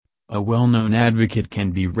A well-known advocate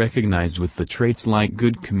can be recognized with the traits like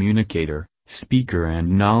good communicator, speaker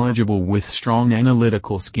and knowledgeable with strong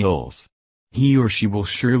analytical skills. He or she will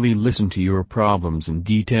surely listen to your problems in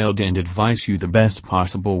detail and advise you the best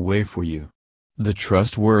possible way for you. The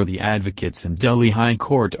trustworthy advocates in Delhi High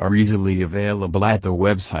Court are easily available at the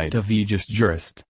website of Aegis Jurist.